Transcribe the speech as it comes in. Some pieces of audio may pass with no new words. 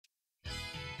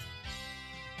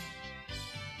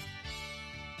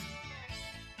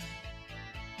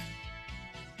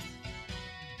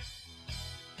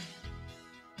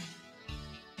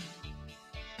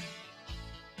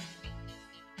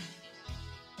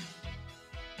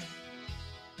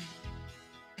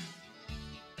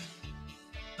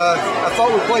I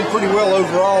thought we played pretty well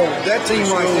overall. That team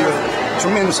right there,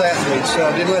 tremendous athletes.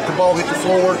 Didn't let the ball hit the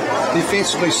floor.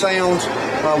 Defensively sound,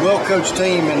 well-coached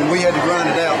team, and we had to grind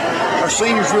it out. Our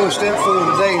seniors really stepped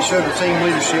forward today and showed the team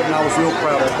leadership, and I was real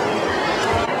proud of them.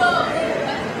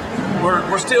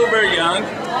 We're still very young.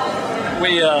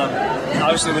 We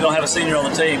obviously we don't have a senior on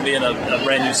the team, being a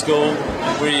brand new school.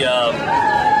 We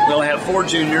only have 4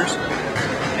 juniors.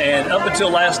 And up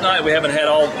until last night, we haven't had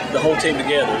the whole team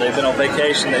together. They've been on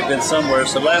vacation, they've been somewhere.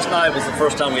 So last night was the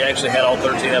first time we actually had all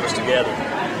 13 of us together.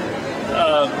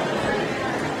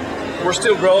 We're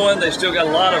still growing. They've still got a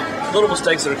lot of little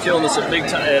mistakes that are killing us at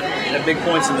big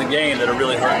points in the game that are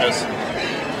really hurting us.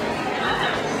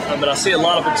 But I see a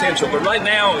lot of potential. But right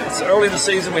now, it's early in the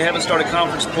season. We haven't started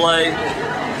conference play.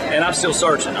 And I'm still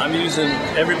searching. I'm using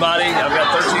everybody. I've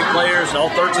got 13 players, and all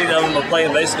 13 of them are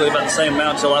playing basically about the same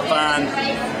amount until I find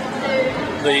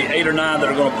the 8 or 9 that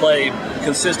are going to play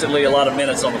consistently a lot of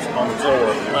minutes on the floor.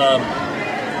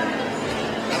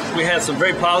 We had some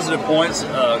very positive points.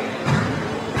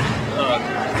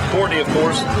 Courtney, of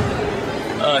course,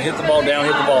 hit the ball down,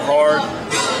 hit the ball hard.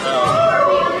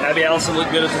 Abby Allison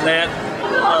looked good at the net.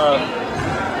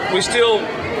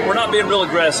 We're not being real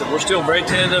aggressive. We're still very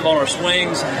tentative on our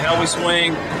swings, how we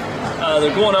swing.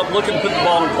 They're going up looking to put the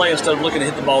ball in play instead of looking to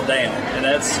hit the ball down. And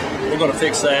we're going to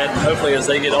fix that. Hopefully as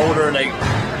they get older and they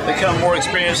become more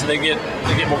experienced and they get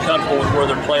more comfortable with where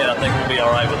they're playing, I think we'll be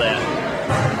all right with that.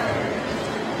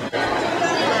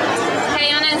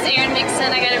 Hey, my name's Erin Mixon.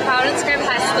 I go to Providence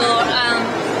High School.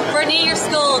 For New Year's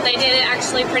School, they did it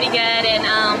actually pretty good, and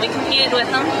we competed with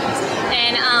them.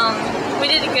 And we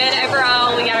did it good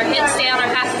overall. We got our hits down, our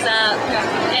passes up,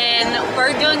 and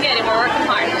we're doing good and we're working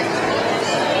hard.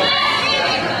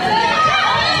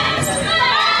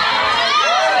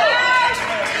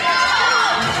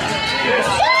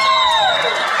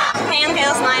 Hey, I'm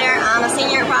Kayla Snyder. I'm a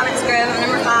senior at Providence Grove. I'm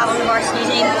number 5 on the varsity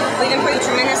team. We've improved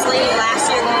tremendously last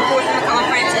year going 4th in the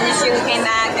conference, and this year we came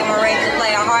back and we're ready to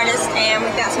play our hardest, and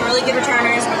we've got some really good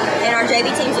returners, and our JV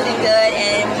team's looking good,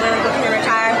 and we're looking to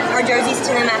retire our jerseys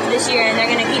to them after this year, and they're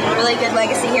going to keep a really good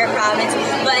legacy here at Providence.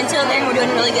 But until then, we're doing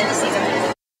really good this season.